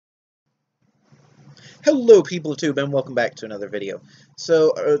Hello people of Tube and welcome back to another video.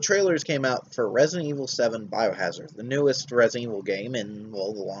 So, trailers came out for Resident Evil 7 Biohazard, the newest Resident Evil game in,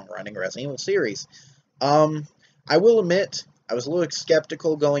 well, the long-running Resident Evil series. I will admit, I was a little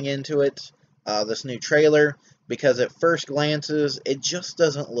skeptical going into it, this new trailer, because at first glances, it just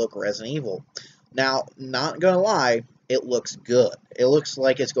doesn't look Resident Evil. Now, not gonna lie, it looks good. It looks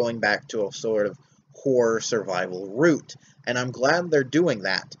like it's going back to a sort of horror survival route, and I'm glad they're doing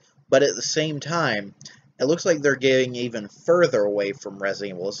that. But at the same time, it looks like they're getting even further away from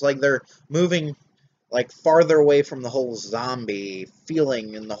Resident Evil. It's like they're moving like farther away from the whole zombie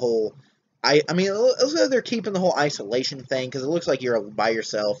feeling and the whole. I mean, it looks like they're keeping the whole isolation thing because it looks like you're by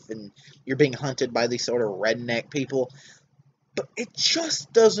yourself and you're being hunted by these sort of redneck people. But it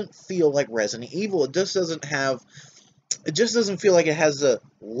just doesn't feel like Resident Evil. It just doesn't have. It just doesn't feel like it has a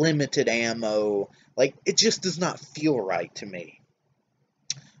limited ammo. Like it just does not feel right to me.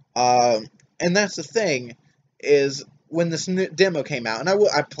 And that's the thing, is when this new demo came out, and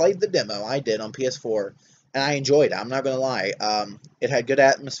I played the demo, I did, on PS4, and I enjoyed it, I'm not going to lie. It had good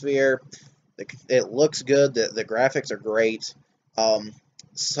atmosphere, it looks good, the graphics are great.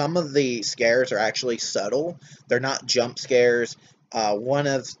 Some of the scares are actually subtle, they're not jump scares. And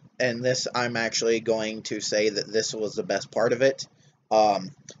this, I'm actually going to say that this was the best part of it.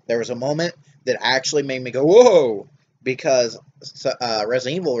 There was a moment that actually made me go, whoa! Because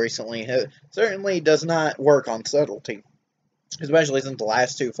Resident Evil recently certainly does not work on subtlety, especially since the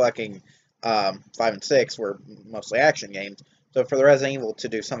last two fucking 5 and 6 were mostly action games. So for the Resident Evil to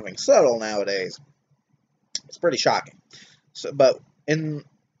do something subtle nowadays, it's pretty shocking. So, but in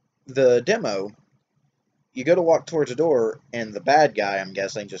the demo, you go to walk towards the door, and the bad guy, I'm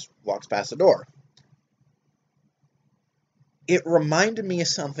guessing, just walks past the door. It reminded me of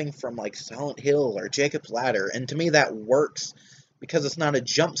something from like Silent Hill or Jacob's Ladder, and to me that works because it's not a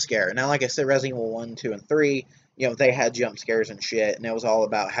jump scare. Now, like I said, Resident Evil 1, 2, and 3, you know, they had jump scares and shit, and it was all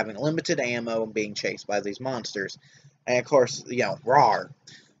about having limited ammo and being chased by these monsters. And of course, you know, rawr.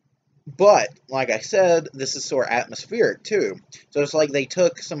 But, like I said, this is sort of atmospheric too. So it's like they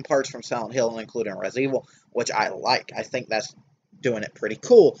took some parts from Silent Hill and included in Resident Evil, which I like. I think that's doing it pretty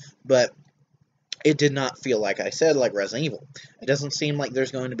cool, but it did not feel, like I said, like Resident Evil. It doesn't seem like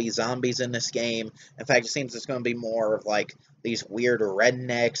there's going to be zombies in this game. In fact, it seems it's going to be more of like these weird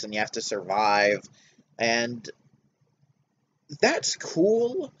rednecks and you have to survive. And that's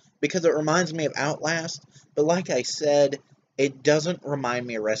cool because it reminds me of Outlast. But like I said, it doesn't remind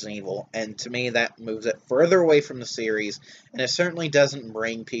me of Resident Evil. And to me, that moves it further away from the series. And it certainly doesn't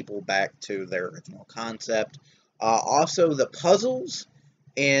bring people back to their original concept. Also, the puzzles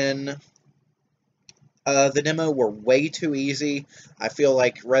in the demo were way too easy. I feel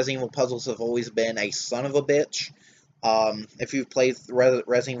like Resident Evil puzzles have always been a son of a bitch. If you've played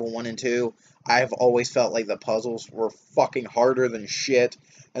Resident Evil 1 and 2, I've always felt like the puzzles were fucking harder than shit,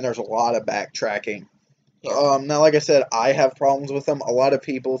 and there's a lot of backtracking. Now, like I said, I have problems with them. A lot of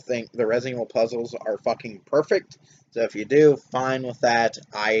people think the Resident Evil puzzles are fucking perfect, so if you do, fine with that.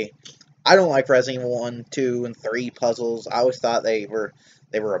 I don't like Resident Evil 1, 2, and 3 puzzles. I always thought they were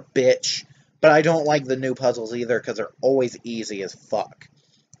a bitch. But I don't like the new puzzles either because they're always easy as fuck.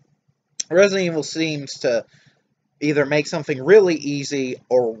 Resident Evil seems to either make something really easy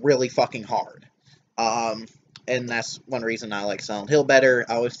or really fucking hard. And that's one reason I like Silent Hill better.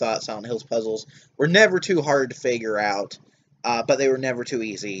 I always thought Silent Hill's puzzles were never too hard to figure out, but they were never too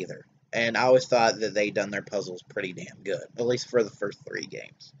easy either. And I always thought that they'd done their puzzles pretty damn good, at least for the first 3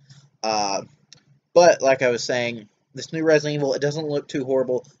 games. But, like I was saying, this new Resident Evil, it doesn't look too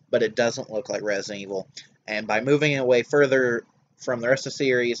horrible, but it doesn't look like Resident Evil. And by moving it away further from the rest of the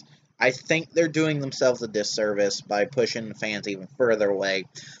series, I think they're doing themselves a disservice by pushing the fans even further away.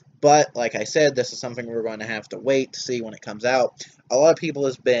 But, like I said, this is something we're going to have to wait to see when it comes out. A lot of people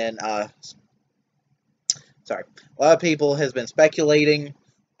has been, speculating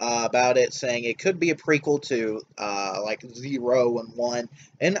about it, saying it could be a prequel to like 0 and 1,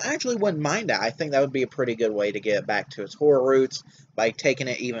 and I actually wouldn't mind that. I think that would be a pretty good way to get it back to its horror roots by taking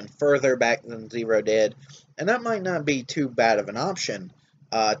it even further back than 0 did, and that might not be too bad of an option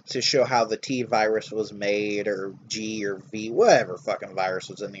to show how the T virus was made, or G or V, whatever fucking virus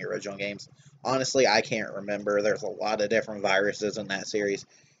was in the original games. Honestly, I can't remember. There's a lot of different viruses in that series,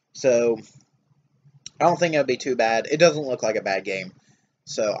 so I don't think it would be too bad. It doesn't look like a bad game.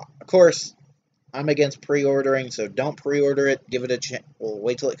 So, of course, I'm against pre-ordering, so don't pre-order it. Give it a chance. We'll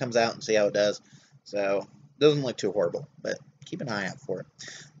wait till it comes out and see how it does. So, it doesn't look too horrible, but keep an eye out for it.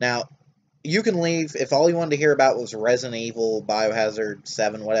 Now, you can leave. If all you wanted to hear about was Resident Evil, Biohazard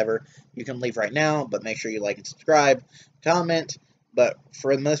 7, whatever, you can leave right now, but make sure you like and subscribe, comment, But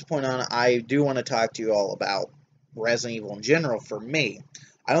from this point on, I do want to talk to you all about Resident Evil in general for me.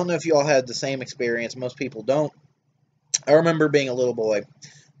 I don't know if you all had the same experience. Most people don't. I remember being a little boy,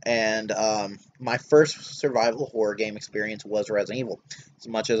 and my first survival horror game experience was Resident Evil. As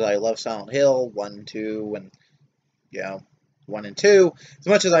much as I love Silent Hill 1, 2, and, you know, 1 and 2, as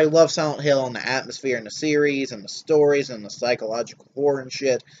much as I love Silent Hill and the atmosphere and the series and the stories and the psychological horror and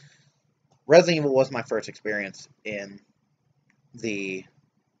shit, Resident Evil was my first experience in the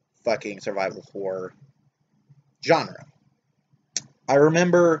fucking survival horror genre. I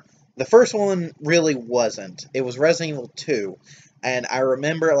remember the first one really wasn't. It was Resident Evil 2. And I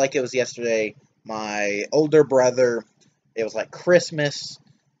remember it like it was yesterday. My older brother, it was like Christmas,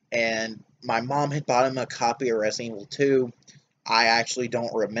 and my mom had bought him a copy of Resident Evil 2. I actually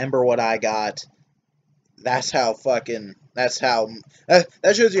don't remember what I got. That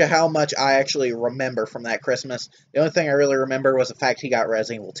shows you how much I actually remember from that Christmas. The only thing I really remember was the fact he got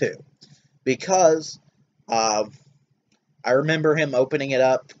Resident Evil 2. Because I remember him opening it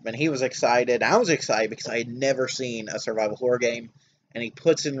up, and he was excited. I was excited because I had never seen a survival horror game, and he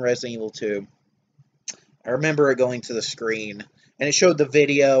puts in Resident Evil 2. I remember it going to the screen, and it showed the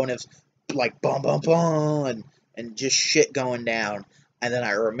video, and it was like bum bum bum, and just shit going down. And then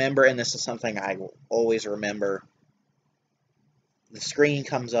I remember, and this is something I will always remember, the screen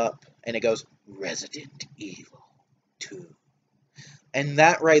comes up, and it goes, Resident Evil 2. And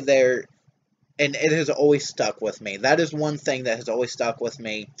that right there, and it has always stuck with me. That is one thing that has always stuck with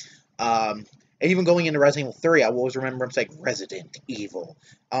me. And even going into Resident Evil 3, I will always remember him saying Resident Evil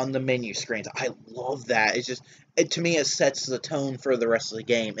on the menu screens. I love that. It's just, to me, it sets the tone for the rest of the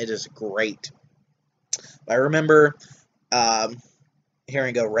game. It is great. I remember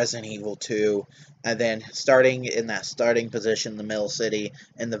hearing go Resident Evil 2, and then starting in that starting position in the middle city,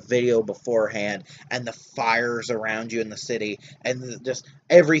 and the video beforehand, and the fires around you in the city, and just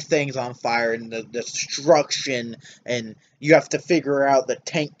everything's on fire, and the destruction, and you have to figure out the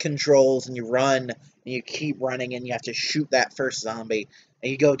tank controls, and you run, and you keep running, and you have to shoot that first zombie, and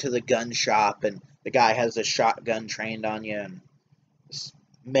you go to the gun shop, and the guy has a shotgun trained on you, and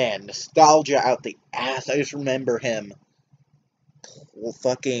man, nostalgia out the ass. I just remember him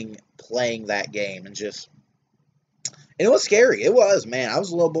fucking playing that game, and just, and it was scary. It was, man. I was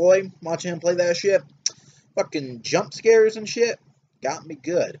a little boy watching him play that shit. Fucking jump scares and shit got me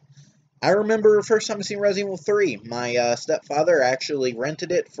good. I remember the first time I seen Resident Evil 3. My stepfather actually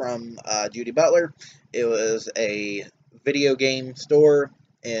rented it from Judy Butler. It was a video game store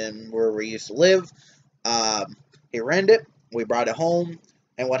in where we used to live. He rented it. We brought it home.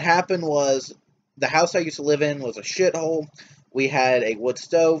 And what happened was, the house I used to live in was a shithole. We had a wood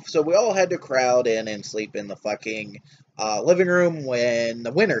stove, so we all had to crowd in and sleep in the fucking living room when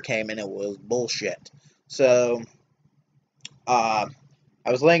the winter came, and it was bullshit. So, I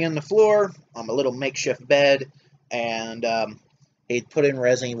was laying on the floor on my little makeshift bed, and he'd put in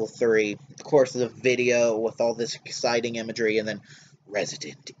Resident Evil 3. Of course, the video with all this exciting imagery, and then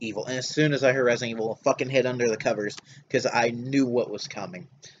Resident Evil. And as soon as I heard Resident Evil, I fucking hid under the covers, because I knew what was coming.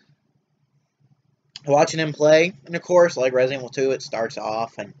 Watching him play, and of course, like Resident Evil 2, it starts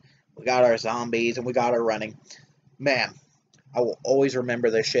off, and we got our zombies, and we got our running. Man, I will always remember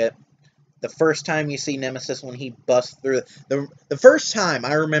this shit. The first time you see Nemesis, when he busts through, the first time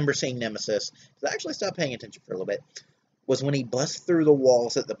I remember seeing Nemesis, because I actually stopped paying attention for a little bit, was when he busts through the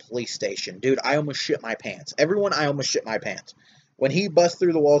walls at the police station. Dude, I almost shit my pants. Everyone, I almost shit my pants. When he busts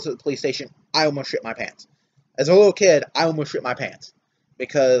through the walls at the police station, I almost shit my pants. As a little kid, I almost shit my pants.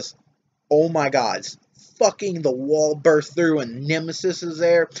 Because, oh my god, fucking the wall burst through and Nemesis is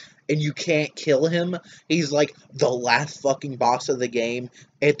there, and you can't kill him. He's like the last fucking boss of the game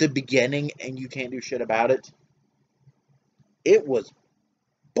at the beginning, and you can't do shit about it. It was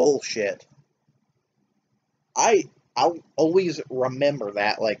bullshit. I'll always remember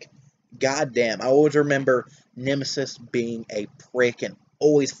that, like, goddamn. I always remember Nemesis being a prick and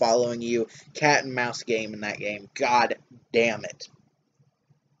always following you. Cat and mouse game in that game. God damn it.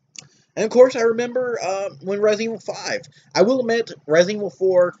 And of course, I remember when Resident Evil 5. I will admit, Resident Evil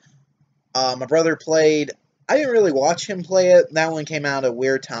 4, my brother played. I didn't really watch him play it. That one came out at a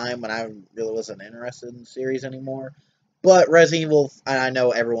weird time when I really wasn't interested in the series anymore. But Resident Evil, and I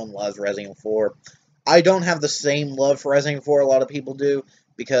know everyone loves Resident Evil 4. I don't have the same love for Resident Evil 4 a lot of people do,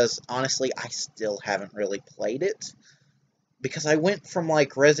 because honestly, I still haven't really played it. Because I went from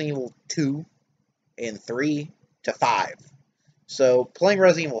like Resident Evil 2 and 3 to 5. So playing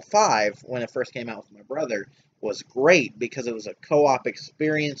Resident Evil 5 when it first came out with my brother was great because it was a co-op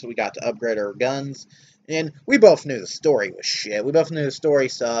experience. We got to upgrade our guns, and we both knew the story was shit. We both knew the story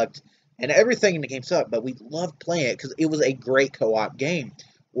sucked, and everything in the game sucked, but we loved playing it because it was a great co-op game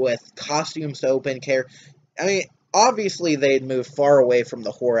with costumes to open, care. I mean, obviously they had moved far away from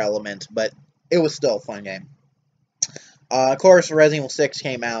the horror element, but it was still a fun game. Of course, Resident Evil 6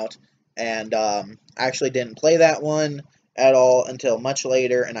 came out, and I actually didn't play that one at all until much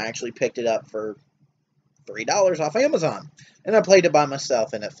later, and I actually picked it up for $3 off Amazon. And I played it by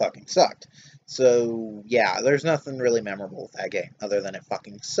myself, and it fucking sucked. So, yeah, there's nothing really memorable with that game, other than it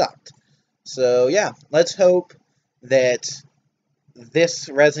fucking sucked. So, yeah, let's hope that this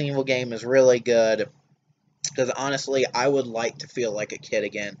Resident Evil game is really good, because honestly, I would like to feel like a kid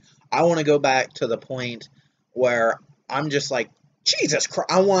again. I want to go back to the point where I'm just like, Jesus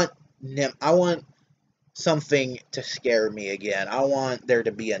Christ, I want something to scare me again. I want there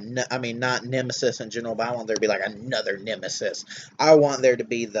to be I mean, not Nemesis in general, but I want there to be like another Nemesis. I want there to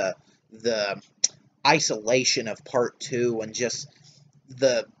be the isolation of part 2 and just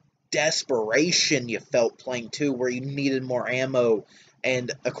the desperation you felt playing 2 where you needed more ammo.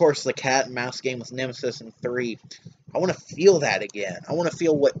 And of course the cat and mouse game with Nemesis in 3. I want to feel that again. I want to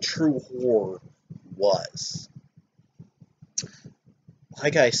feel what true horror was.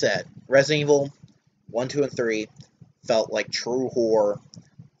 Like I said, Resident Evil 1, 2, and 3 felt like true horror,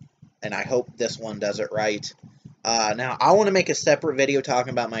 and I hope this one does it right. Now, I want to make a separate video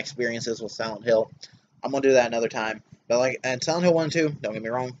talking about my experiences with Silent Hill. I'm going to do that another time. But and Silent Hill 1 and 2, don't get me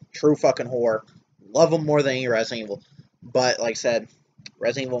wrong, true fucking horror. Love them more than any Resident Evil. But, like I said,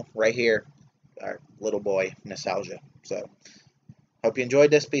 Resident Evil, right here, our little boy nostalgia. So, hope you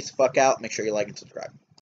enjoyed this. Peace the fuck out. Make sure you like and subscribe.